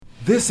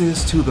This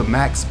is To The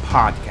Max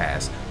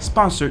podcast,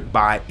 sponsored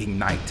by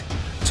Ignite.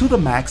 To The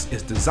Max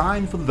is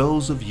designed for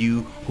those of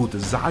you who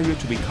desire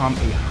to become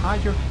a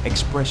higher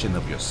expression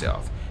of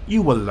yourself.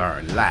 You will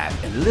learn,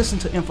 laugh, and listen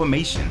to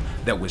information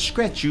that will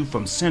stretch you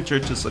from center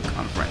to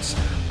circumference.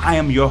 I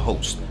am your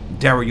host,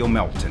 Dario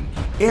Melton.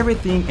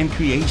 Everything in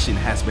creation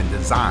has been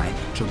designed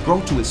to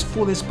grow to its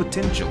fullest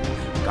potential.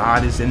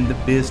 God is in the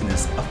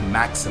business of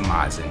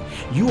maximizing.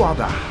 You are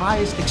the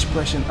highest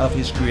expression of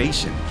His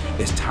creation.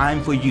 It's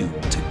time for you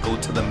to go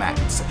to the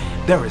max.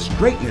 There is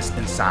greatness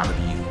inside of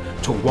you.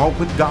 To walk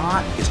with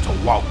God is to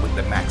walk with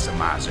the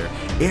maximizer.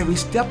 Every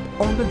step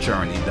on the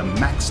journey, the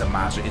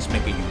maximizer is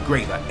making you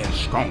greater and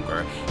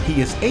stronger.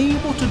 He is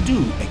able to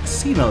do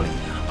exceedingly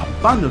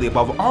abundantly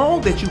above all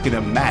that you can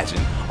imagine,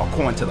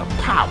 according to the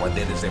power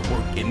that is at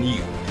work in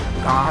you.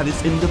 God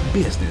is in the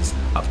business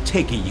of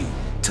taking you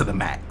to the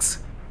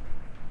max.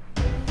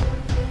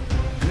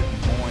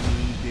 Good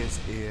morning. This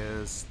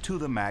is To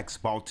The Max,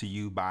 brought to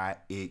you by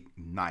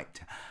Ignite.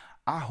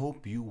 I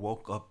hope you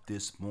woke up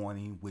this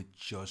morning with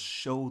your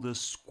shoulders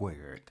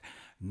squared,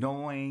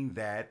 knowing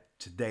that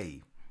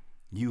today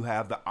you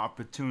have the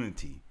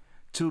opportunity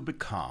to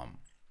become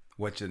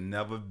what you've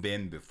never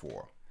been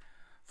before.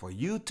 For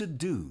you to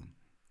do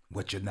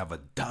what you've never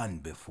done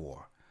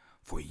before.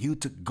 For you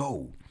to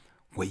go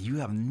where you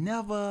have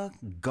never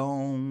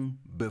gone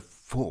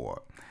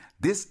before.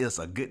 This is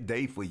a good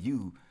day for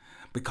you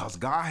because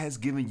God has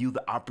given you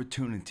the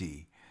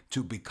opportunity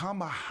to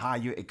become a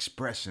higher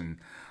expression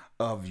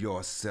of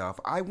yourself.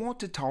 I want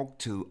to talk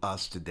to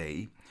us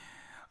today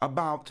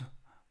about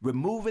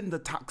removing the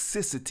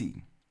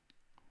toxicity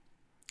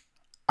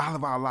out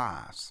of our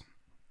lives.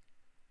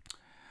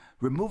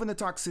 Removing the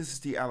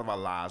toxicity out of our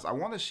lives. I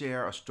want to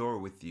share a story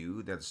with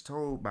you that's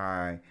told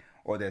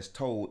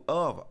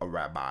of a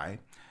rabbi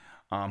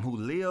who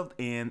lived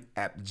in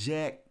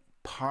abject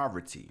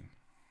poverty.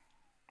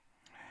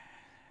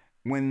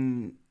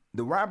 When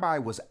the rabbi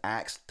was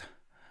asked,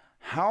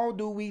 "How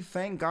do we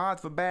thank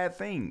God for bad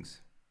things?"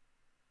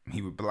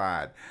 he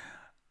replied,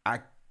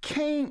 "I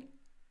can't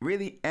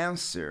really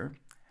answer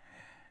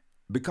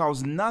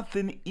because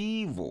nothing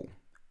evil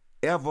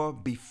ever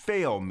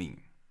befell me.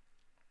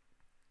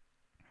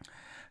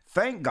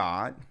 Thank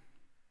God,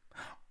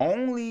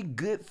 only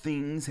good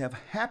things have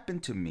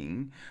happened to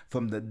me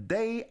from the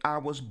day I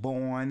was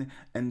born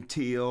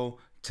until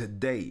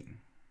today."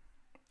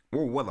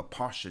 Well, what a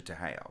posture to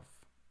have.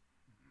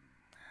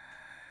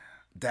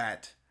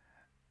 That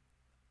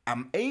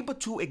I'm able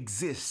to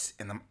exist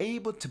and I'm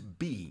able to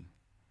be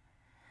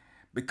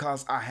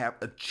because I have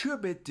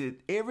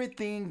attributed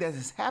everything that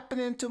is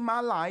happening to my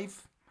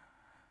life.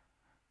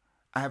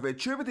 I have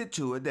attributed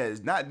to it that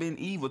has not been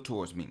evil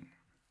towards me.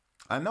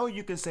 I know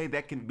you can say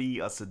that can be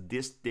a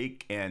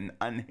sadistic and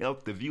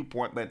unhealthy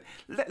viewpoint, but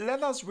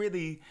let us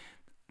really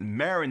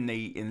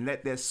marinate and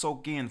let that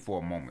soak in for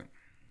a moment.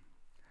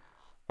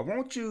 I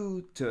want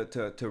you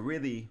to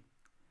really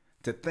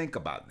think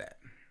about that.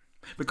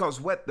 Because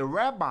what the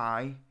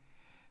rabbi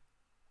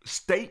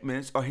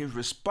statements or his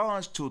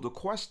response to the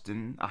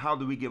question, how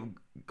do we give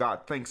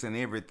God thanks in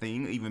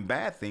everything, even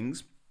bad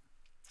things?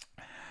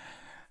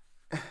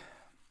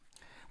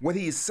 What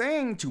he is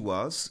saying to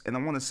us, and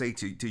I want to say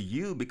to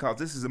you, because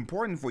this is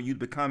important for you to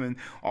becoming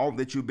all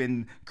that you've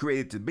been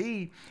created to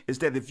be, is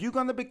that if you're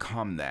going to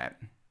become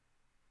that,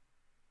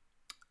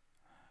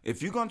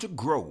 if you're going to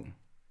grow,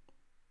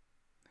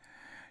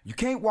 you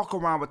can't walk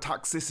around with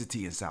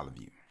toxicity inside of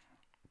you.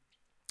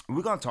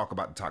 We're going to talk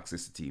about the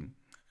toxicity.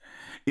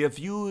 If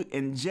you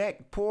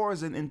inject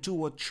poison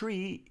into a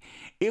tree,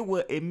 it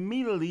will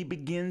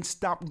immediately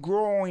stop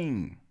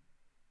growing.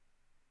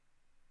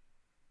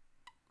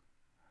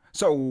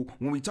 So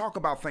when we talk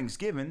about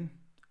Thanksgiving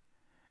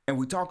and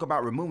we talk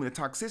about removing the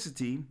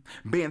toxicity,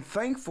 being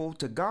thankful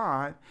to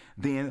God,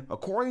 then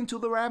according to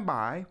the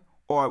rabbi,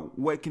 or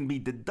what can be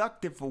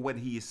deducted for what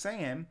he is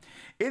saying,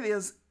 it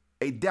is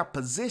a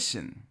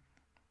deposition.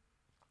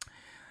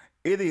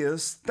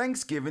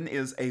 Thanksgiving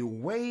is a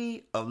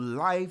way of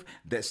life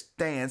that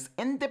stands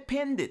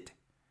independent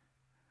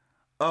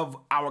of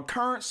our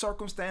current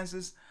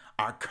circumstances,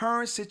 our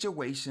current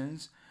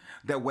situations,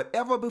 that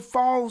whatever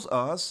befalls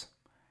us,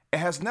 it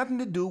has nothing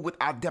to do with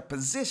our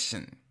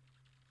deposition.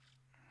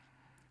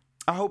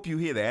 I hope you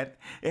hear that.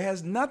 It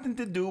has nothing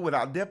to do with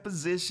our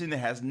deposition. It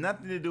has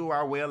nothing to do with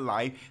our way of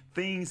life.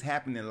 Things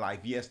happen in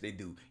life. Yes, they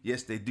do.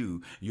 Yes, they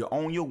do. You're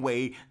on your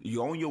way.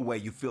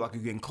 You feel like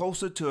you're getting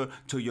closer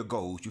to your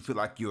goals. You feel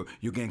like you're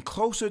getting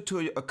closer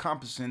to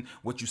accomplishing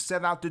what you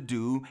set out to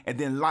do, and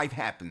then life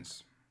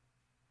happens.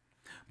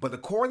 But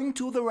according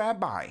to the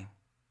rabbi,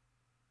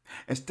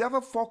 instead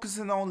of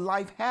focusing on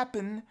life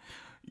happen,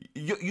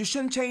 you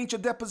shouldn't change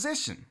your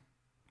deposition.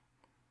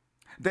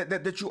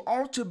 That you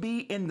ought to be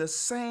in the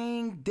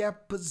same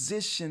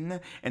deposition,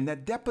 and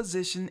that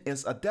deposition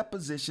is a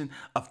deposition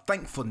of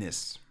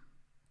thankfulness.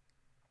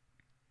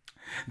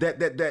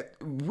 That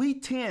we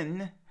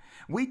tend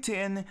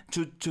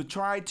to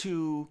try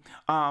to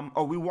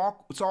we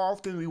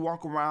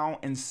walk around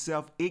in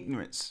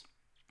self-ignorance.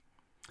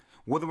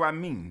 What do I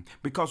mean?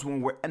 Because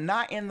when we're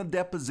not in the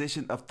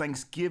deposition of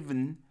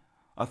thanksgiving,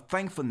 of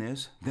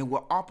thankfulness, then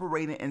we're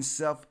operating in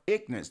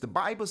self-ignorance. The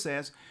Bible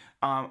says,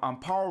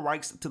 Paul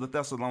writes to the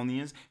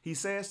Thessalonians, he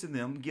says to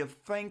them, give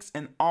thanks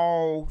in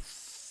all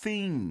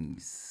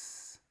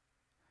things,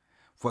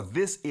 for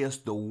this is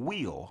the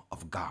will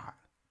of God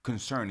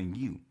concerning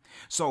you.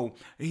 So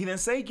he didn't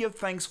say give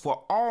thanks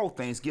for all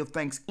things, give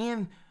thanks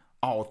in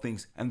all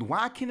things. And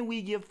why can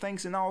we give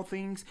thanks in all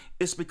things?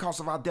 It's because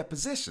of our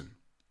deposition.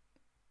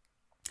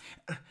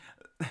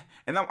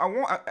 And I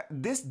want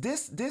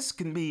this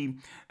can be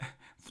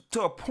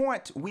to a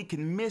point we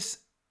can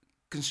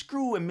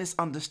misconstrue and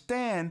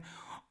misunderstand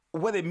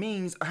what it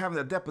means having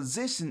a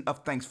deposition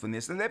of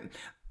thankfulness. And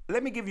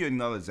let me give you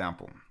another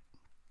example.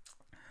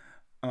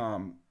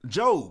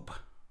 Job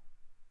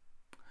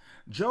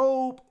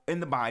in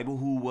the Bible,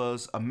 who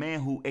was a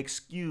man who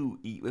excused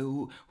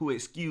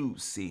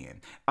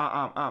sin.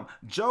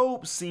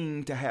 Job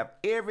seemed to have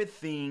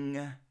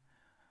everything,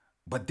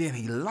 but then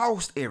he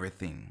lost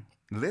everything.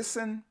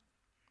 Listen,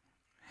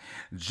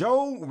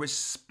 Job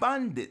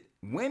responded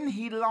when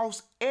he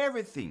lost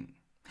everything.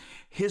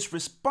 His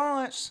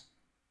response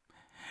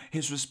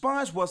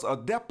was a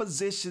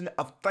deposition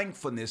of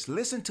thankfulness.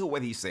 Listen to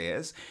what he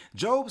says.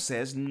 Job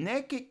says,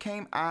 naked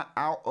came I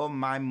out of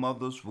my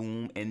mother's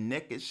womb, and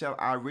naked shall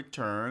I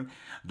return.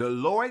 The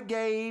Lord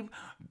gave,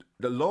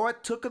 the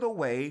Lord took it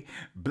away.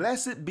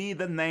 Blessed be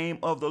the name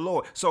of the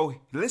Lord. So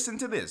listen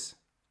to this.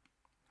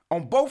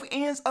 On both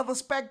ends of the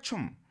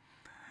spectrum,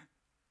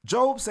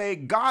 Job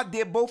said God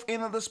did both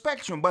ends of the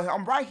spectrum, but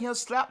I'm right here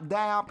slap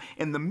dab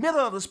in the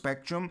middle of the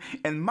spectrum,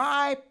 and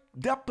my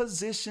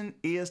deposition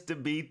is to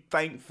be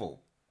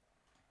thankful.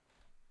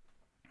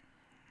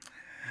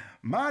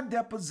 My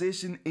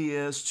deposition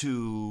is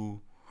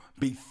to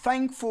be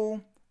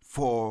thankful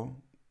for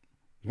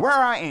where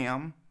I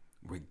am,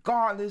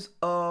 regardless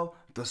of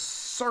the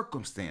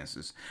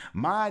circumstances.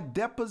 My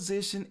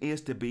deposition is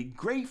to be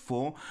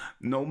grateful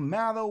no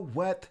matter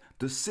what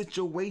the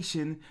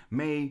situation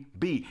may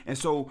be. And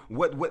so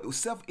what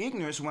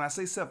self-ignorance, when I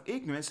say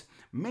self-ignorance,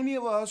 many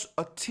of us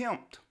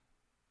attempt,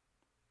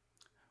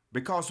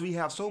 because we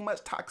have so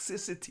much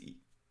toxicity.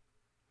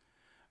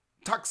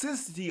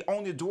 Toxicity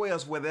only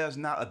dwells where there's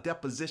not a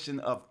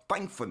deposition of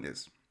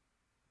thankfulness.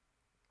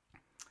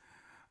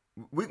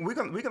 We're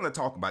gonna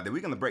talk about that.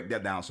 We're gonna break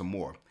that down some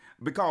more,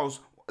 because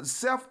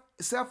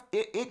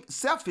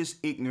selfish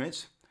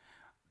ignorance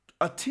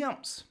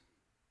attempts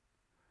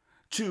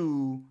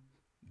to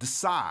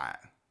decide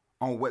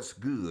on what's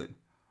good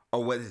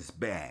or what is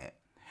bad,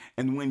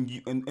 and when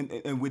you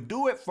and we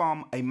do it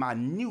from a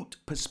minute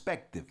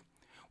perspective.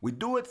 We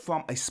do it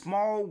from a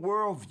small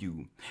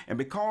worldview, and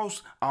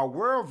because our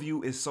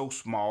worldview is so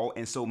small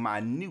and so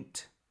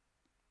minute,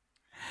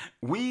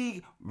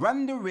 we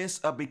run the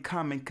risk of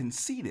becoming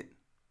conceited,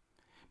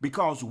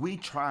 because we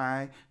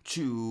try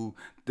to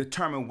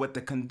determine what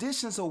the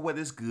conditions are, what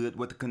is good,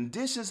 what the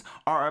conditions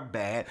are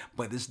bad,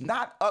 but it's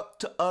not up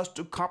to us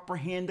to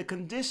comprehend the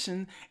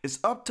condition. It's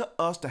up to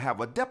us to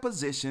have a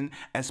deposition.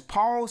 As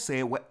Paul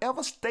said,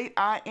 whatever state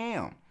I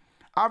am,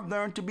 I've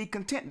learned to be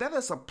content. That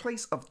is a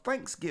place of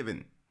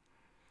thanksgiving.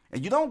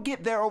 And you don't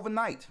get there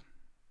overnight.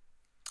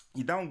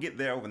 You don't get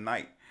there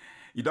overnight.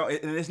 You don't,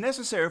 and it's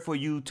necessary for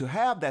you to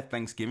have that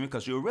Thanksgiving,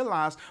 because you'll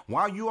realize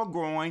while you are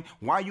growing,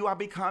 while you are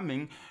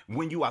becoming,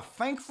 when you are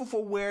thankful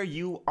for where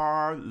you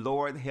are,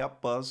 Lord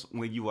help us,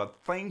 when you are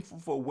thankful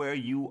for where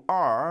you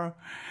are,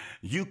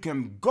 you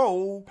can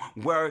go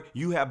where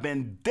you have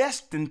been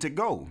destined to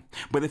go.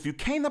 But if you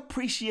can't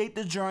appreciate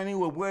the journey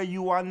with where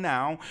you are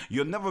now,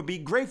 you'll never be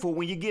grateful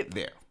when you get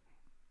there.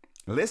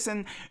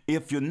 Listen,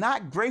 if you're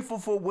not grateful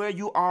for where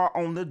you are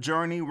on the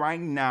journey right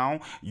now,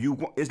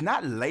 it's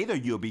not later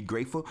you'll be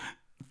grateful.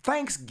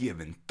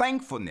 Thanksgiving,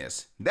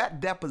 thankfulness,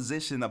 that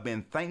deposition of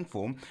being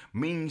thankful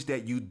means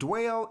that you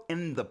dwell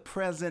in the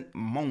present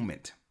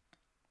moment.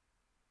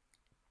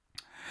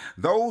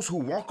 Those who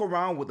walk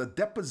around with a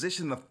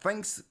deposition of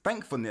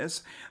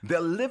thankfulness, they're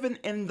living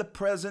in the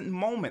present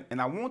moment. And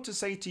I want to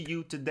say to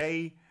you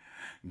today,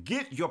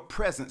 get your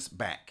presence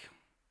back.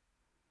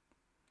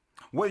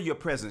 What are your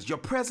presence? Your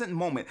present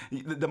moment.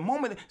 The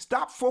moment,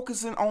 stop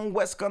focusing on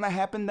what's going to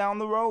happen down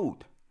the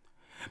road.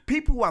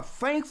 People who are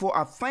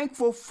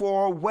thankful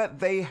for what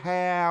they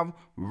have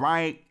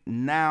right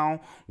now,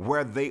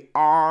 where they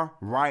are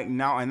right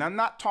now. And I'm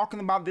not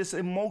talking about this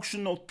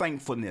emotional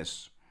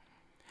thankfulness.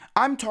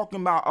 I'm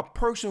talking about a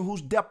person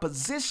whose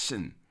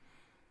deposition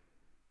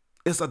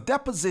is a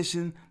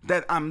deposition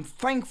that I'm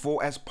thankful,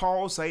 as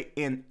Paul say,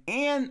 in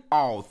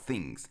all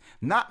things,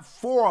 not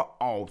for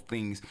all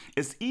things.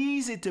 It's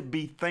easy to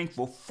be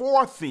thankful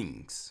for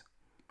things.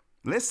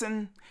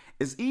 Listen,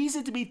 it's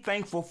easy to be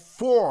thankful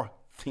for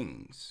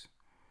things,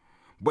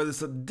 but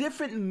it's a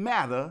different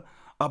matter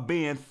of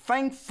being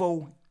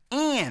thankful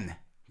in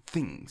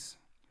things.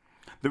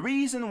 The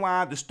reason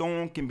why the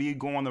storm can be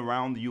going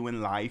around you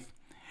in life,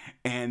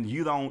 and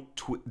you don't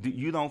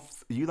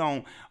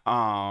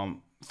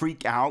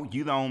freak out,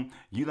 you don't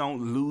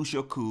lose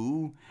your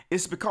cool,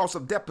 it's because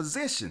of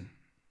deposition.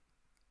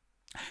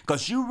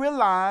 Because you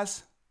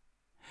realize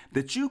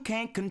that you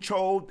can't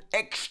control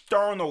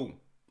external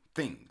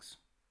things.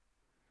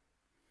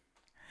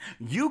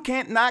 You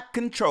can't not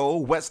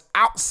control what's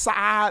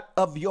outside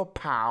of your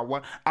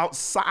power,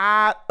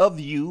 outside of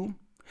you.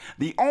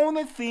 The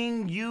only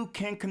thing you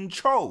can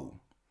control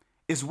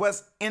is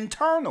what's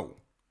internal.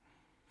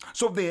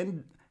 So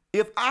then,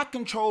 if I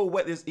control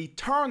what is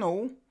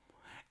internal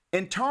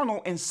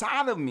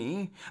inside of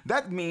me,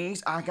 that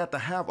means I got to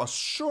have a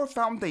sure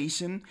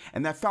foundation,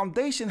 and that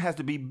foundation has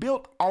to be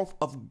built off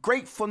of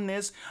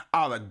gratefulness,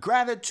 out of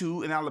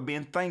gratitude, and out of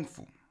being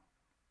thankful.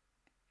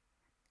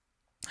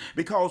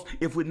 Because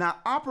if we're not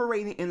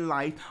operating in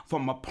life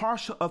from a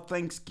partial of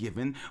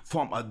thanksgiving,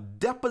 from a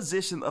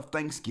deposition of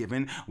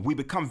thanksgiving, we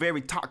become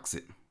very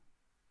toxic.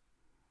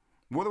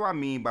 What do I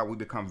mean by we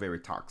become very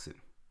toxic?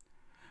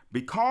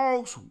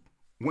 Because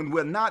when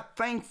we're not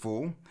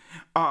thankful,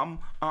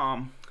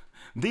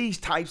 these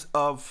types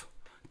of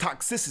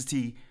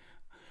toxicity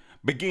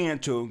begin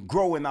to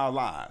grow in our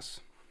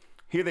lives.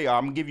 Here they are.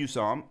 I'm going to give you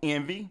some.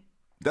 Envy,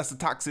 that's the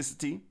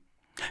toxicity.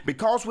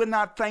 Because we're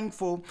not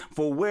thankful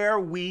for where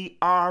we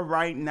are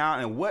right now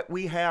and what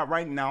we have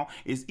right now,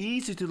 it's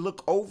easy to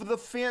look over the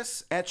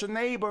fence at your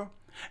neighbor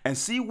and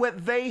see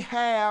what they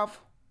have.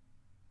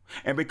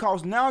 And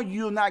because now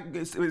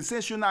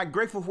since you're not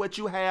grateful for what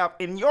you have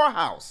in your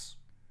house,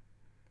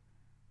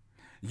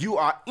 you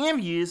are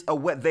envious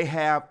of what they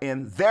have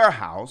in their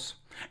house.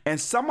 And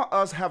some of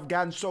us have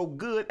gotten so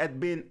good at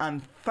being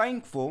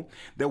unthankful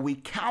that we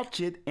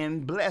couch it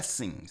in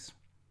blessings.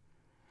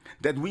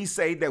 That we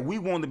say that we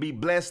want to be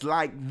blessed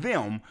like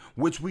them,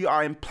 which we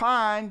are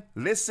implying,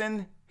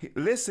 listen,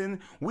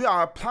 we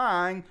are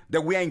implying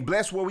that we ain't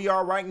blessed where we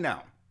are right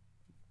now.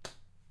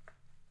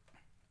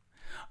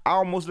 I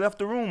almost left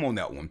the room on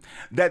that one.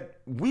 That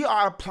we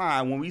are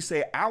applying when we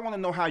say, I want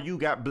to know how you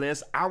got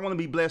blessed. I want to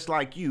be blessed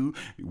like you.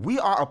 We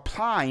are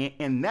applying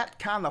in that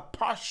kind of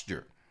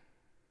posture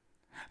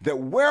that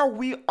where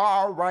we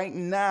are right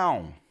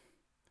now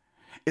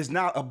is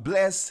not a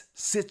blessed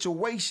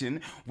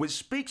situation, which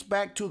speaks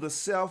back to the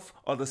self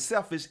or the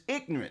selfish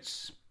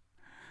ignorance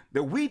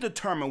that we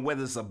determine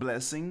whether it's a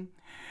blessing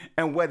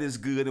and what is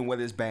good and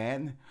what is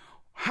bad.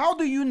 How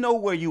do you know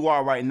where you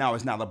are right now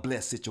is not a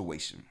blessed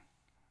situation?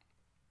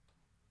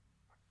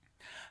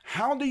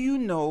 How do you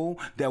know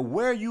that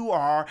where you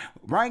are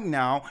right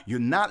now, you're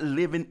not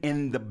living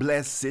in the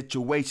blessed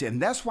situation?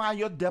 And that's why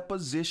your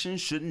deposition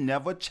should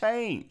never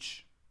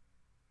change.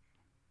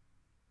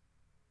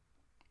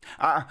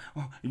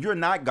 You're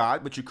not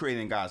God, but you're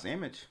created in God's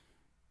image.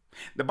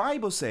 The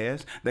Bible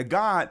says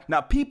that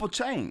now people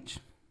change,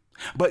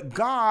 but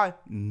God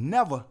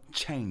never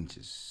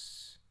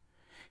changes.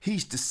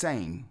 He's the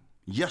same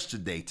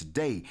yesterday,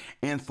 today,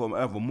 and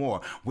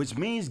forevermore, which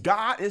means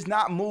God is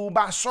not moved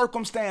by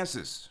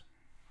circumstances.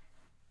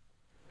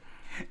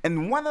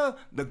 And one of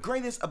the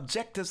greatest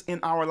objectives in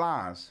our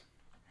lives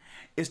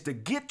is to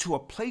get to a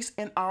place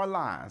in our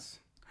lives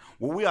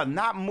where we are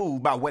not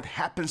moved by what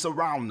happens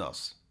around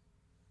us.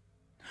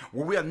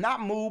 Where we are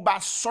not moved by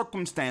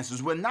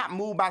circumstances, we're not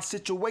moved by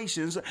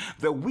situations,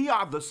 that we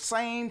are the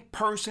same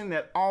person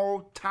at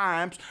all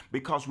times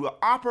because we're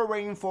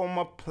operating from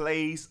a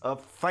place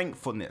of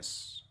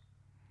thankfulness.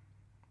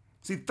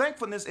 See,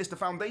 thankfulness is the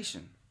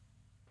foundation.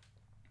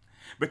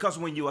 Because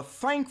when you are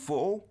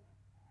thankful,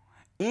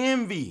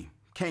 envy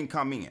can't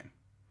come in.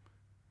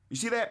 You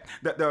see that?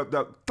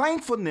 The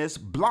thankfulness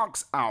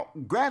blocks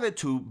out,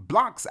 gratitude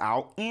blocks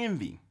out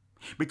envy.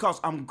 Because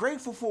I'm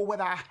grateful for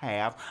what I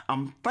have.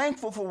 I'm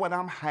thankful for what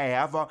I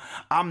have.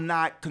 I'm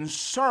not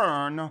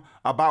concerned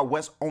about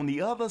what's on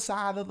the other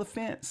side of the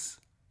fence.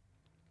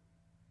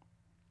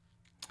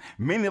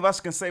 Many of us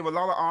can save a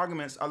lot of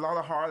arguments, a lot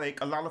of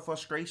heartache, a lot of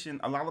frustration,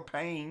 a lot of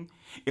pain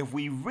if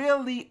we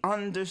really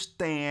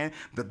understand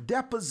the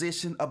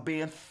deposition of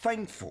being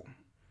thankful.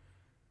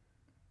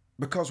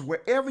 Because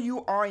wherever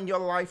you are in your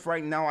life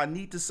right now, I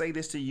need to say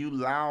this to you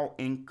loud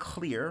and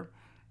clear.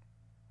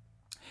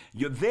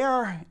 You're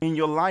there in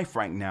your life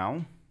right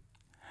now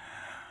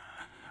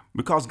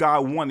because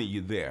God wanted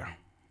you there.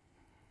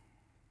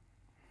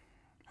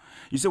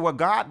 You say, well,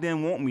 God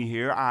didn't want me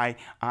here. I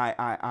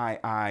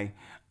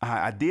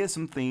did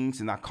some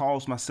things and I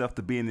caused myself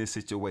to be in this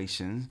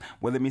situation.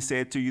 Well, let me say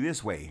it to you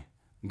this way.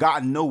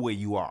 God knows where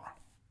you are.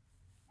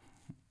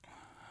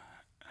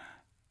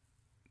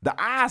 The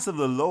eyes of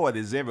the Lord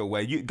is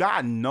everywhere.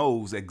 God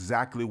knows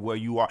exactly where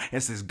you are.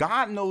 And since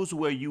God knows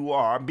where you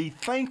are, be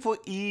thankful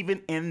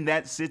even in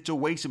that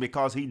situation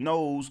because he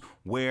knows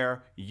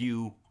where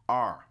you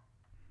are.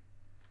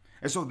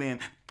 And so then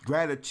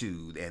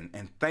gratitude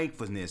and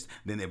thankfulness,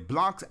 then it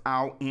blocks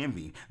out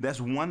envy. That's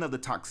one of the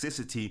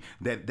toxicity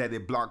that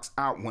it blocks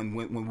out when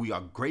we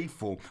are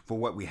grateful for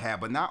what we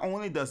have. But not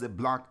only does it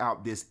block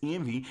out this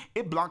envy,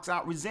 it blocks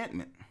out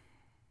resentment.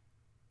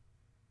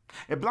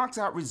 It blocks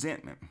out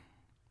resentment.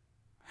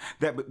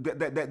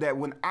 That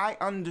when I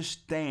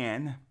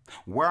understand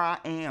where I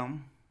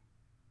am,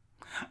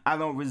 I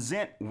don't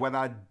resent what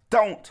I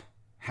don't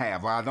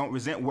have, or I don't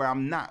resent where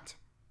I'm not.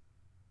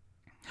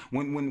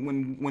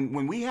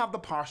 When we have the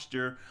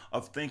posture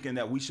of thinking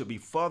that we should be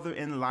further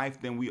in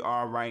life than we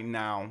are right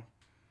now,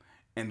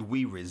 and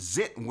we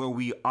resent where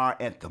we are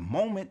at the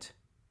moment,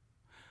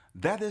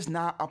 that is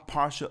not a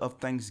posture of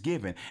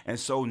thanksgiving. And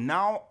so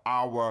now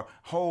our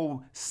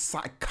whole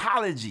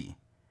psychology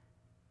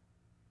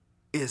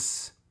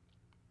is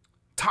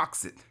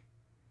toxic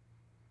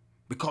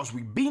because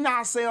we beat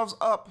ourselves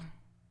up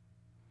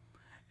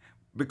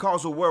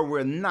because of where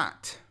we're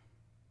not.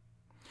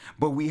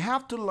 But we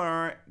have to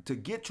learn to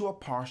get to a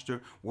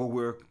posture where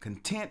we're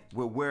content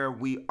with where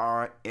we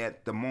are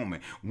at the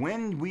moment.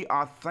 When we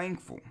are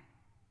thankful,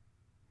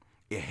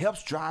 it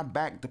helps drive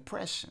back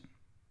depression.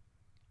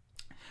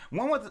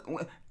 I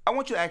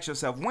want you to ask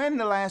yourself, when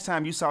the last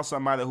time you saw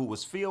somebody who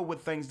was filled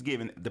with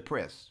thanksgiving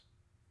depressed?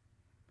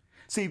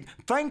 See,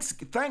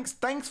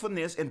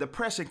 thankfulness and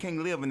depression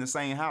can't live in the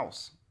same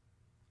house.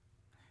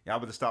 Y'all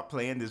better stop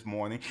playing this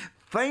morning.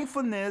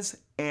 Thankfulness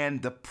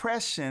and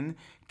depression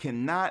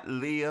cannot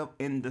live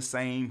in the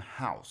same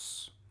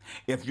house.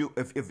 If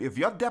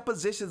your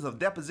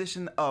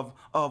deposition of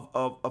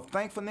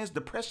thankfulness,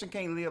 depression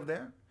can't live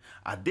there.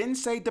 I didn't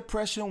say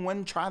depression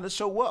wouldn't try to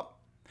show up.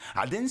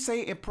 I didn't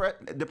say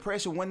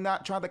depression would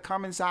not try to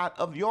come inside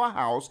of your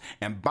house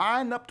and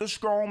bind up the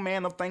strong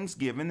man of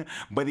thanksgiving,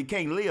 but he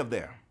can't live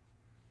there.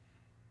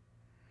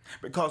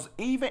 Because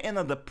even in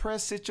a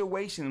depressed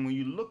situation, when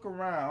you look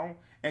around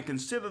and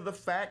consider the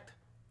fact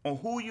on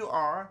who you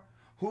are,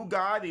 who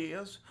God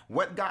is,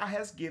 what God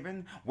has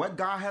given, what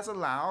God has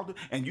allowed,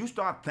 and you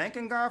start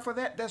thanking God for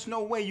that, there's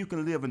no way you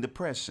can live in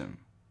depression.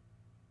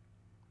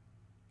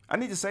 I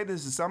need to say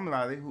this to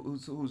somebody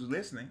who's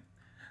listening,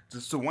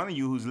 to one of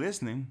you who's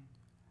listening,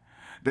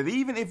 that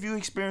even if you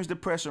experience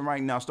depression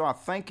right now, start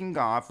thanking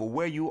God for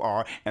where you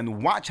are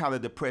and watch how the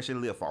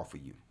depression lift off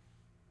of you.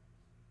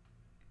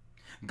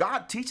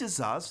 God teaches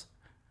us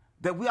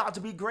that we ought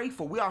to be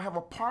grateful. We ought to have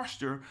a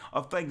posture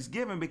of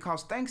thanksgiving,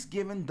 because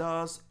thanksgiving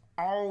does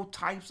all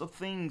types of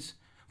things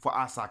for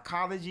our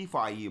psychology,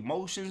 for our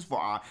emotions, for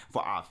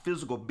our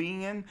physical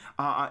being.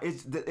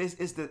 It's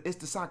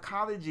the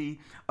psychology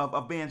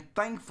of being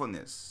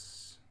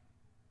thankfulness.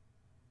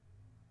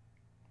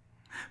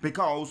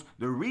 Because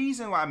the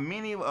reason why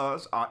many of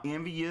us are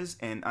envious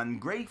and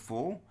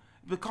ungrateful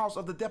is because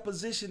of the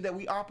deposition that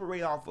we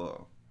operate off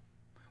of.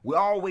 We're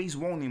always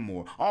wanting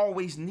more,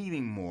 always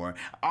needing more,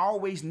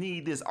 always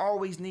need this,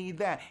 always need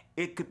that.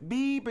 It could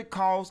be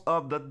because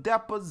of the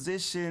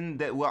deposition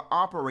that we're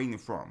operating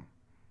from.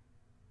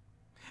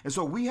 And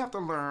so we have to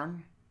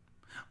learn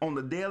on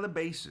a daily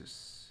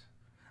basis.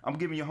 I'm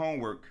giving you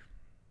homework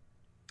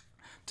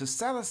to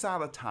set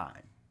aside a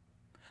time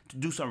to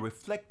do some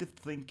reflective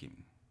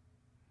thinking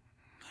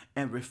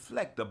and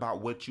reflect about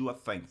what you are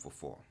thankful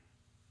for.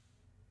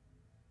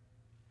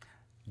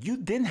 You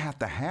didn't have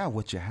to have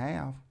what you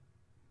have.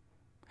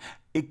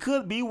 It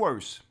could be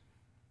worse.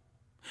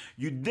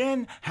 You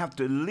didn't have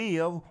to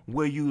live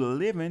where you're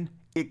living.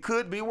 It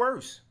could be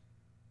worse.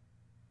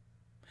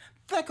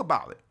 Think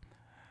about it.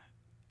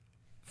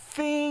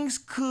 Things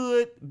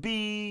could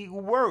be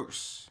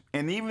worse.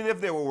 And even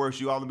if they were worse,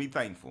 you ought to be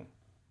thankful.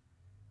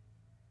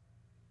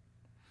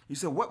 You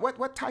said,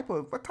 what type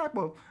of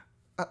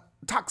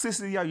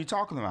toxicity are you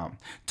talking about?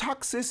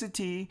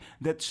 Toxicity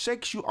that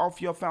shakes you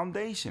off your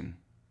foundation.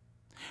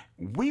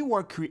 We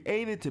were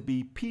created to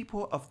be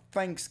people of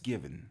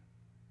thanksgiving.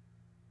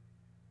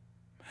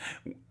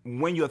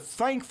 When you're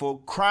thankful,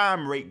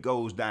 crime rate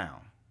goes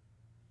down.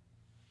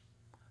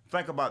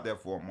 Think about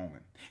that for a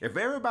moment. If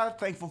everybody's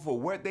thankful for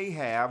what they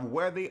have,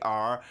 where they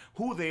are,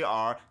 who they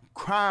are,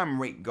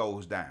 crime rate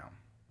goes down.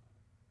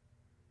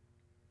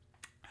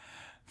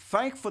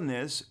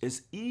 Thankfulness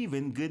is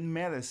even good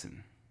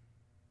medicine.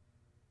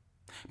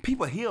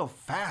 People heal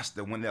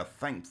faster when they're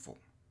thankful.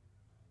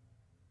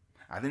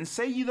 I didn't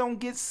say you don't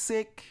get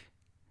sick,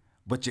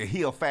 but you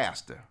heal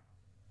faster.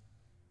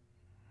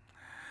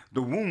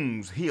 The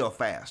wounds heal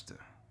faster.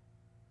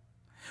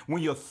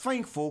 When you're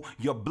thankful,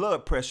 your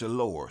blood pressure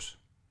lowers.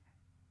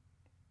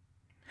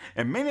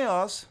 And many of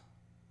us,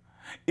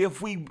 if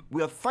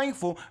we're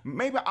thankful,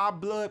 maybe our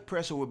blood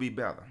pressure will be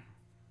better.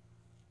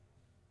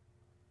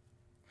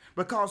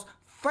 Because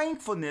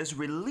thankfulness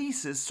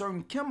releases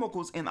certain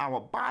chemicals in our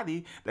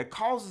body that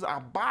causes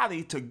our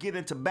body to get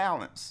into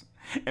balance.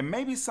 And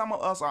maybe some of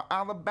us are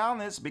out of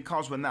balance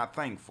because we're not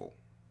thankful.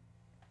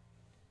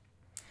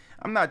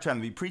 I'm not trying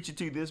to be preachy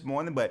to you this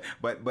morning, but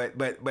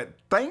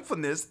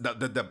thankfulness,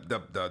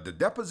 the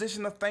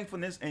deposition of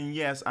thankfulness, and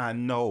yes, I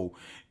know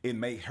it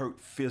may hurt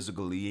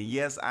physically, and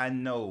yes, I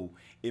know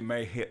it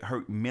may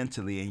hurt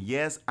mentally, and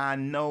yes, I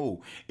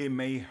know it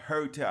may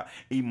hurt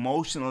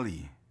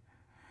emotionally.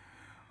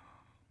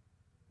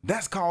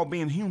 That's called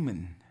being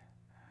human.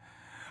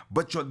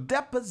 But your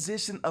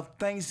deposition of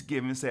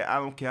thanksgiving say, I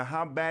don't care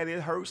how bad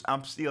it hurts,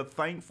 I'm still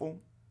thankful.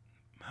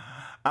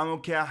 I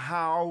don't care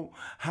how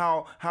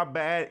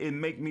bad it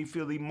make me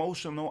feel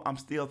emotional, I'm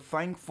still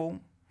thankful.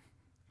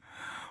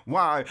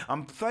 Why?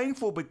 I'm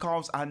thankful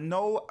because I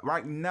know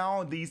right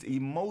now these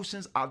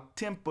emotions are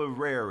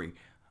temporary.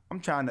 I'm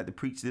trying not to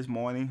preach this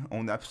morning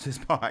on this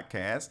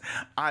podcast.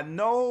 I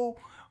know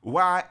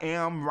where I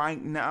am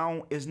right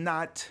now is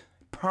not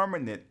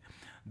permanent,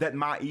 that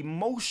my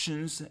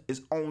emotions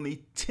is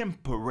only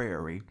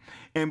temporary.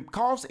 And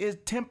because it's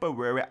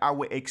temporary, I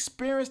will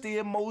experience the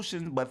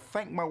emotions but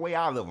think my way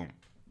out of them.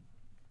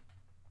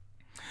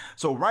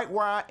 So right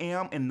where I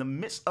am in the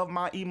midst of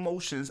my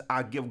emotions,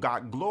 I give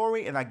God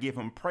glory and I give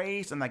him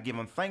praise and I give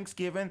him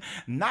thanksgiving,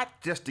 not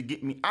just to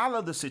get me out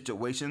of the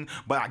situation,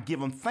 but I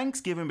give him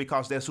thanksgiving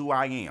because that's who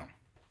I am.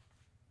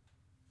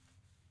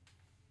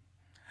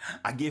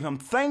 I give him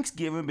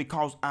thanksgiving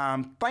because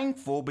I'm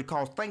thankful,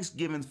 because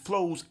thanksgiving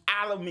flows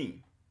out of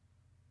me.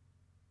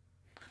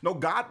 No,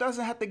 God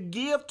doesn't have to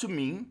give to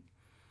me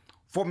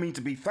for me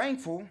to be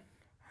thankful.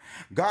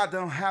 God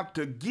don't have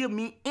to give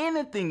me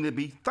anything to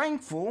be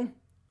thankful.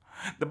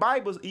 The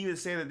Bible even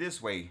said it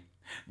this way.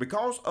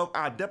 Because of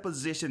our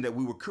deposition, that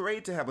we were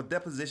created to have a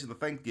deposition of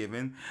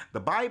thanksgiving, the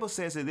Bible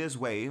says it this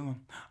way,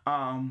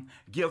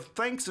 give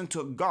thanks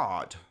unto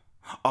God,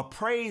 or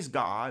praise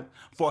God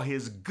for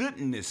his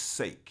goodness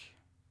sake.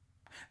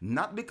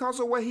 Not because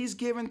of what he's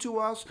given to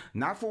us,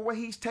 not for what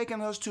he's taken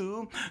us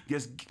to.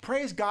 Just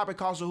praise God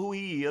because of who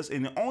he is.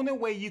 And the only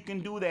way you can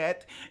do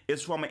that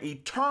is from an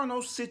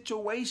eternal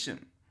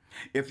situation.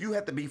 If you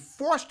have to be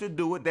forced to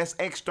do it, that's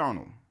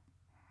external.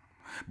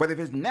 But if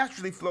it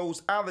naturally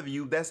flows out of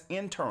you, that's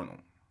internal.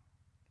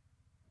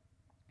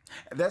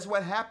 That's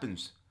what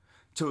happens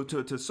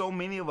to so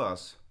many of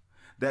us,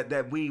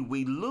 that we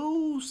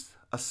lose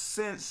a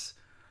sense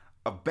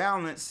of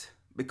balance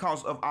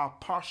because of our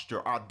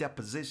posture, our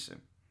deposition.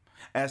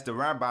 As the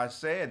rabbi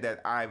said,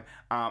 that I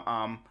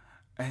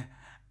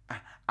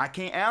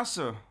can't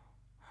answer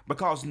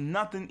because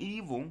nothing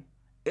evil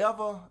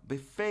ever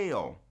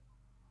befell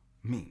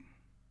me.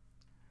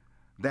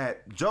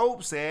 That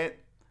Job said,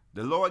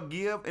 the Lord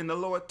give and the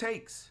Lord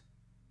takes.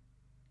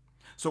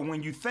 So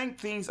when you think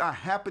things are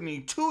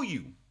happening to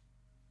you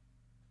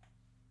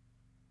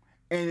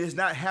and it's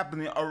not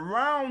happening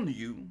around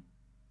you,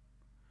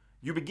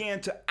 you begin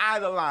to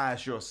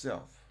idolize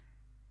yourself.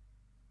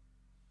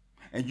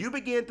 And you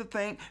begin to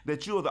think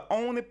that you are the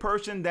only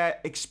person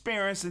that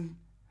experiencing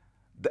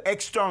the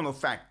external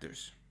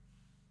factors.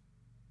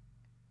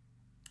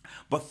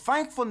 But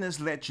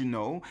thankfulness lets you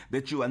know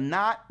that you are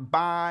not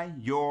by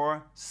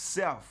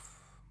yourself.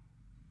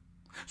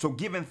 So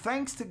giving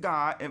thanks to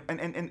God,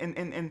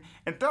 and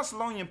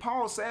Thessalonian,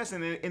 Paul says,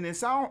 and it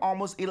sounds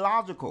almost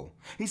illogical.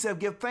 He said,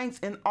 give thanks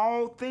in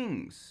all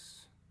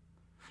things.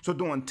 So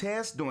during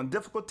tests, during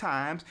difficult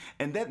times,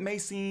 and that may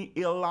seem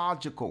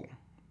illogical.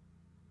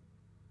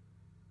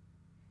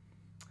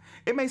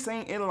 It may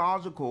seem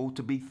illogical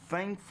to be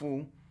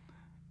thankful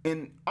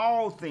in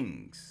all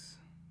things.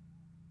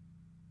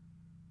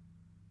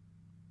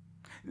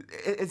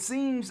 It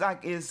seems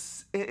like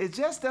it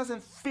just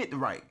doesn't fit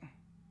right.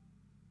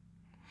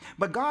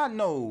 But God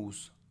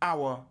knows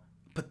our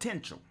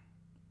potential.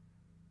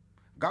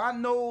 God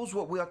knows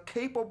what we are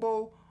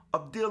capable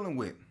of dealing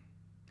with.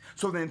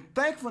 So then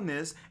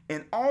thankfulness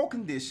in all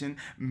condition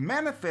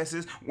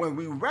manifests when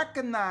we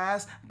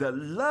recognize the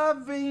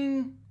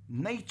loving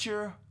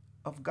nature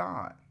of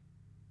God.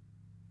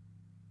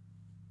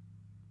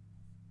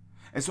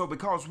 And so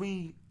because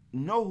we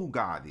know who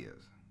God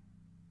is,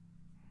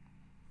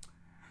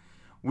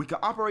 we can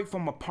operate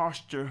from a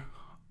posture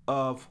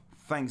of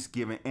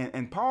thanksgiving.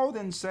 And Paul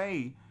didn't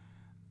say,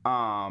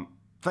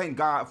 thank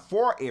God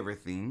for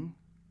everything.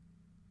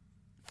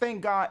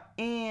 Thank God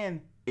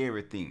in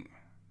everything.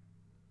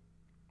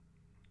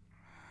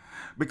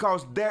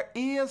 Because there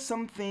is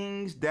some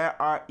things that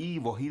are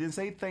evil. He didn't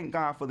say thank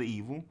God for the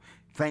evil.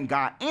 Thank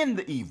God in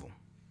the evil.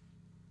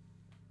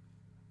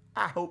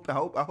 I hope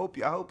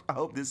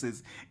this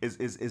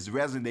is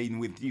resonating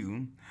with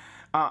you.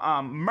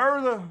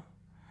 Murder,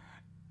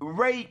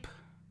 rape,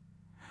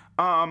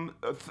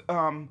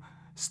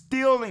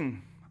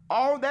 stealing,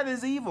 all that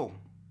is evil.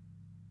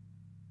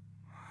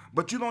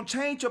 But you don't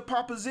change your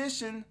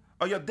proposition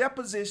or your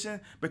deposition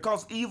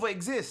because evil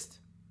exists.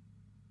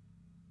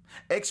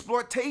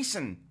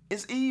 Exploitation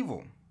is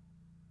evil.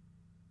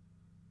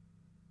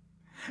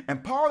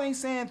 And Paul ain't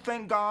saying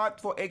thank God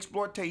for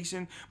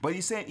exploitation, but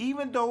he's saying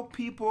even though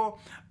people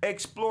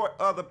exploit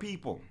other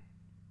people,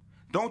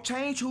 don't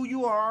change who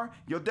you are,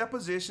 your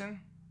deposition.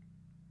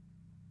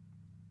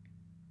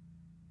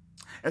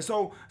 And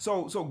so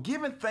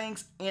giving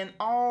thanks in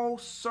all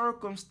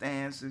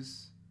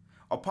circumstances.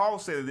 Or Paul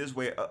said it this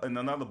way in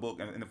another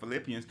book, in the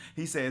Philippians.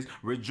 He says,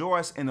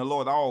 rejoice in the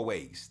Lord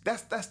always.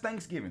 That's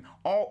Thanksgiving.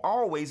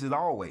 Always is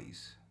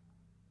always.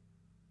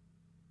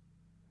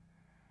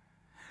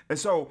 And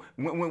so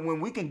when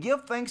we can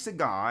give thanks to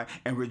God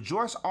and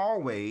rejoice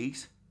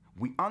always,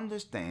 we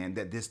understand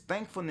that this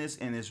thankfulness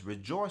and this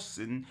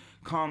rejoicing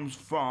comes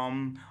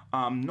from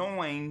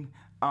knowing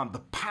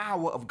the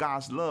power of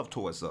God's love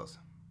towards us.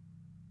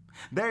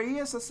 There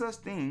is a such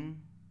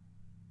thing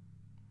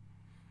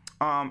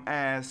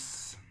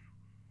as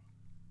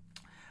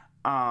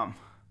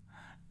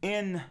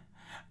in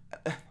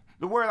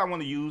the word I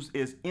want to use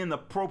is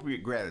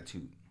inappropriate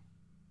gratitude.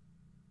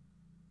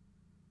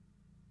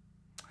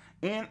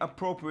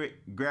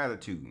 Inappropriate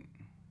gratitude.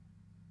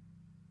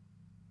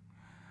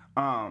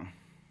 Um,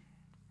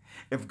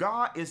 if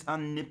God is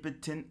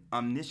omnipotent,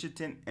 omniscient,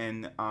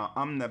 and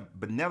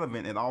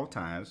omnibenevolent at all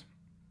times,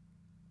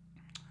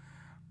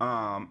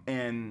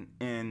 and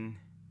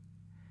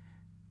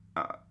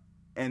uh,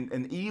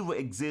 and evil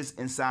exists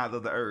inside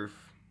of the earth,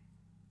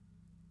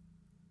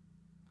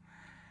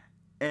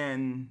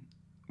 and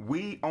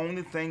we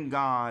only thank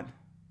God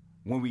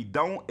when we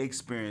don't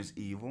experience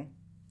evil,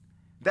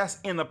 that's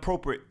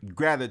inappropriate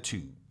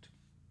gratitude.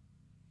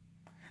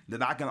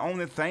 That I can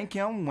only thank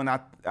Him when I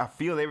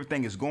feel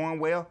everything is going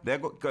well. There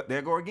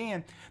go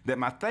again. That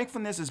my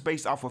thankfulness is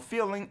based off of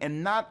feeling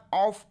and not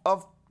off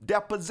of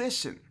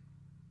deposition.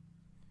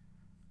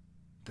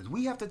 That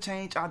we have to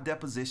change our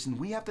deposition.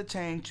 We have to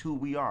change who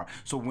we are.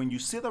 So when you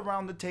sit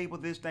around the table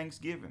this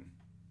Thanksgiving,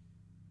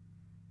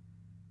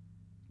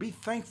 be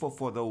thankful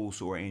for those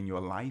who are in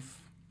your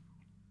life.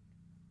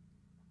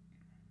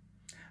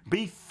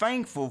 Be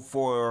thankful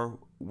for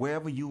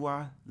wherever you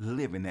are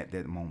living at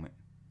that moment.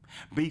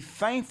 Be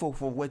thankful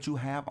for what you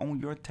have on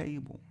your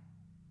table.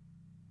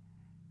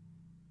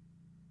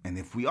 And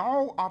if we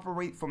all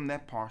operate from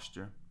that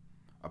posture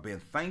of being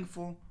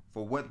thankful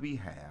for what we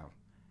have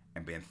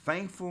and being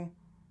thankful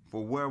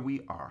for where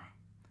we are,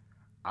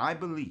 I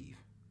believe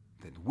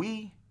that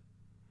we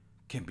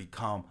can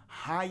become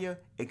higher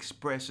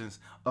expressions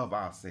of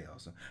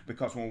ourselves.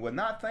 Because when we're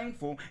not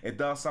thankful, it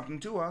does something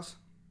to us.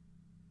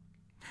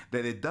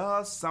 That it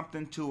does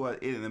something to us.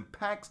 It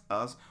impacts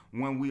us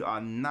when we are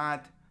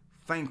not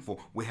thankful.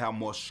 We have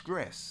more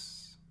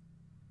stress.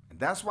 And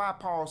that's why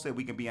Paul said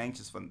we can be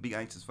anxious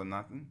for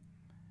nothing.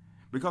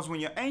 Because when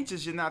you're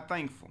anxious, you're not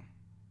thankful.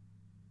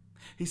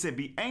 He said,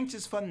 be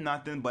anxious for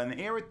nothing, but in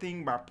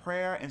everything by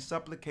prayer and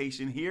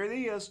supplication. Here it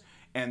is.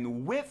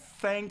 And with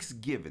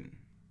thanksgiving,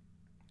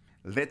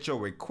 let your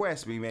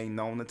requests be made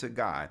known unto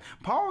God.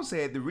 Paul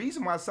said the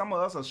reason why some of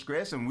us are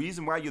stressed and the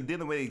reason why you're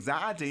dealing with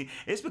anxiety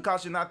is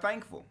because you're not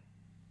thankful.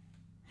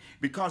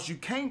 Because you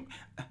can't,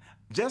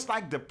 just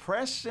like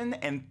depression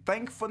and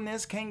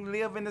thankfulness can't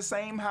live in the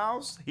same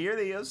house, here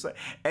it is.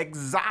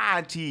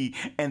 Anxiety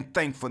and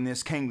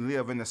thankfulness can't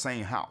live in the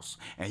same house.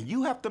 And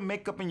you have to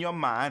make up in your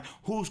mind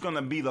who's going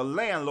to be the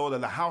landlord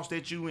of the house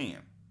that you're in.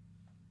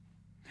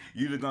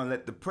 You're either going to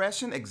let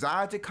depression,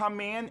 anxiety come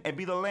in and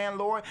be the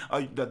landlord,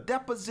 or the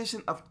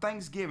deposition of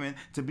thanksgiving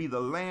to be the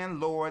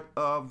landlord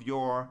of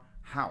your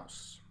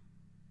house.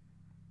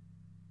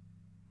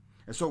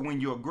 And so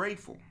when you're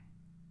grateful,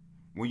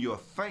 when you're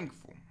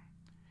thankful,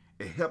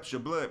 it helps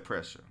your blood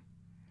pressure.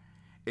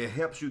 It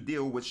helps you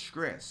deal with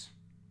stress.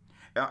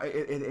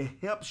 It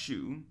helps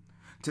you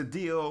to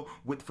deal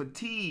with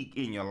fatigue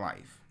in your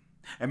life.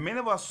 And many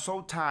of us are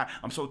so tired.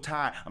 I'm so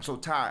tired. I'm so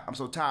tired. I'm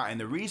so tired. And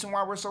the reason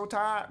why we're so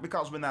tired,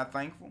 because we're not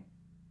thankful.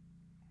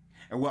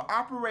 And we're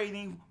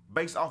operating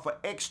based off of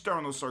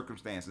external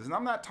circumstances. And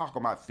I'm not talking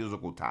about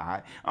physical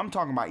tired. I'm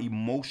talking about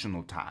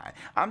emotional tired.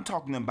 I'm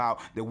talking about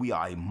that we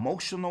are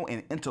emotional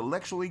and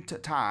intellectually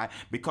tired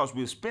because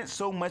we've spent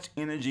so much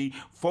energy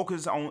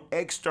focused on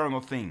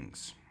external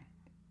things.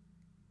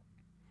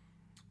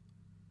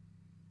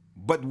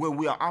 But when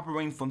we are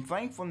operating from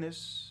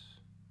thankfulness,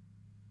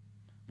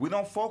 we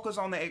don't focus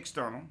on the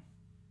external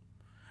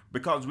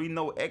because we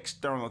know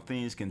external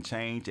things can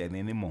change at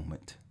any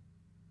moment.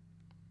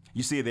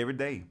 You see it every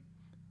day.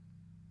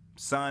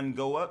 Sun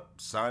go up,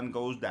 sun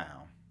goes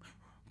down.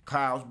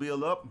 Clouds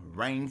build up,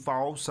 rain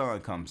falls,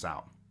 sun comes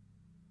out.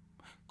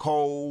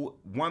 Cold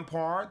one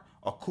part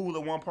or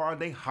cooler one part of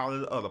the day, hotter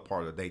the other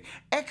part of the day.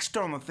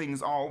 External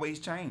things always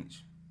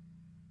change.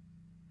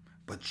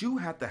 But you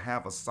have to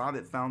have a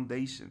solid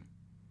foundation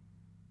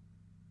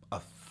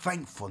of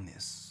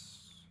thankfulness.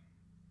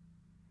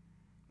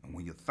 And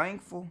when you're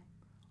thankful,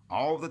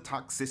 all the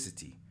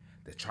toxicity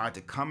that tried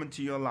to come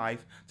into your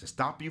life to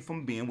stop you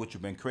from being what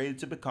you've been created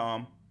to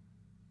become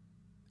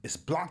is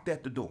blocked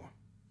at the door.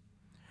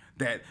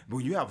 That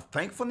when you have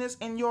thankfulness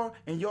in your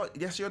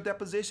that's your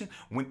deposition,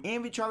 when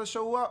envy try to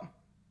show up,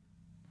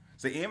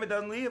 say envy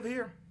doesn't live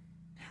here.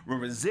 When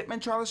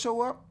resentment try to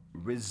show up,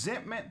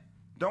 resentment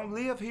don't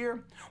live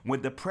here.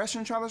 When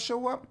depression try to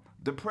show up,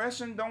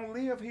 depression don't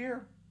live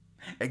here.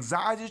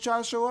 Anxiety try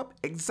to show up,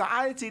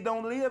 anxiety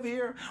don't live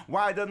here.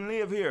 Why it doesn't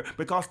live here?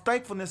 Because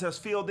thankfulness has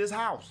filled this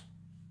house.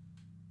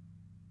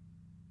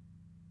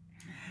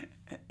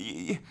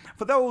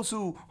 For those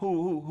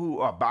who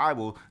are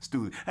Bible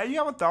students, have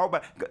you ever thought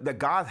about that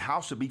God's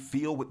house should be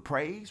filled with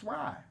praise?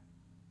 Why?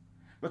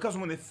 Because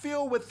when it's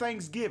filled with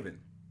thanksgiving,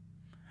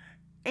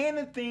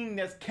 anything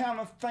that's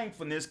counter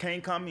thankfulness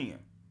can't come in.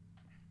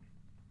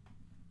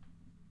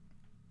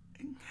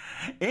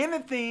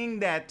 Anything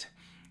that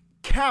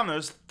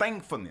counters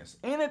thankfulness,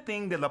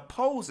 anything that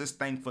opposes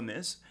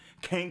thankfulness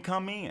can't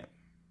come in.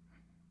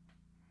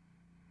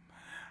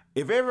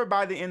 If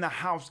everybody in the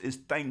house is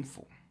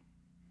thankful,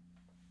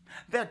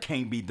 there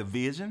can't be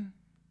division.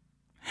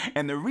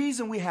 And the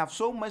reason we have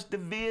so much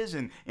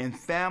division in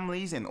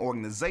families and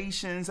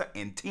organizations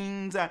and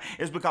teams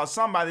is because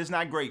somebody's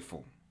not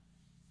grateful.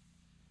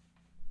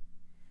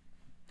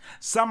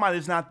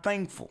 Somebody's not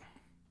thankful.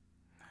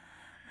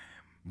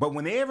 But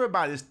when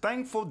everybody's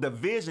thankful,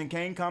 division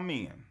can't come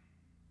in.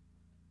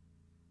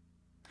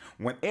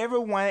 When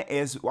everyone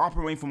is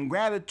operating from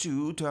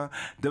gratitude,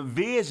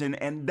 division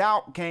and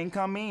doubt can't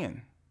come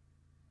in.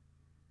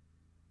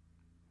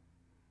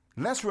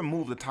 Let's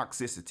remove the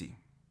toxicity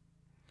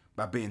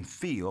by being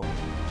filled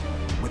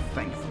with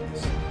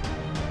thankfulness.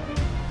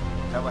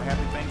 Have a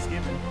happy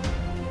Thanksgiving.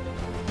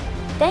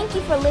 Thank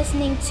you for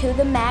listening to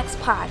the Max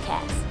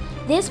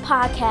Podcast. This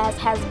podcast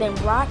has been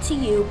brought to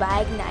you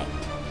by Ignite.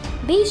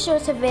 Be sure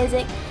to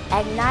visit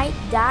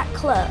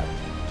ignite.club.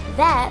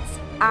 That's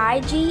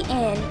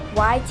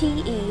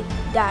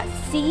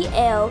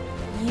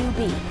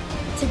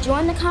IGNYTE.CLUB to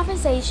join the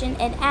conversation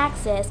and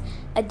access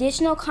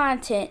additional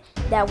content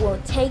that will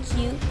take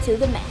you to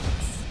the max.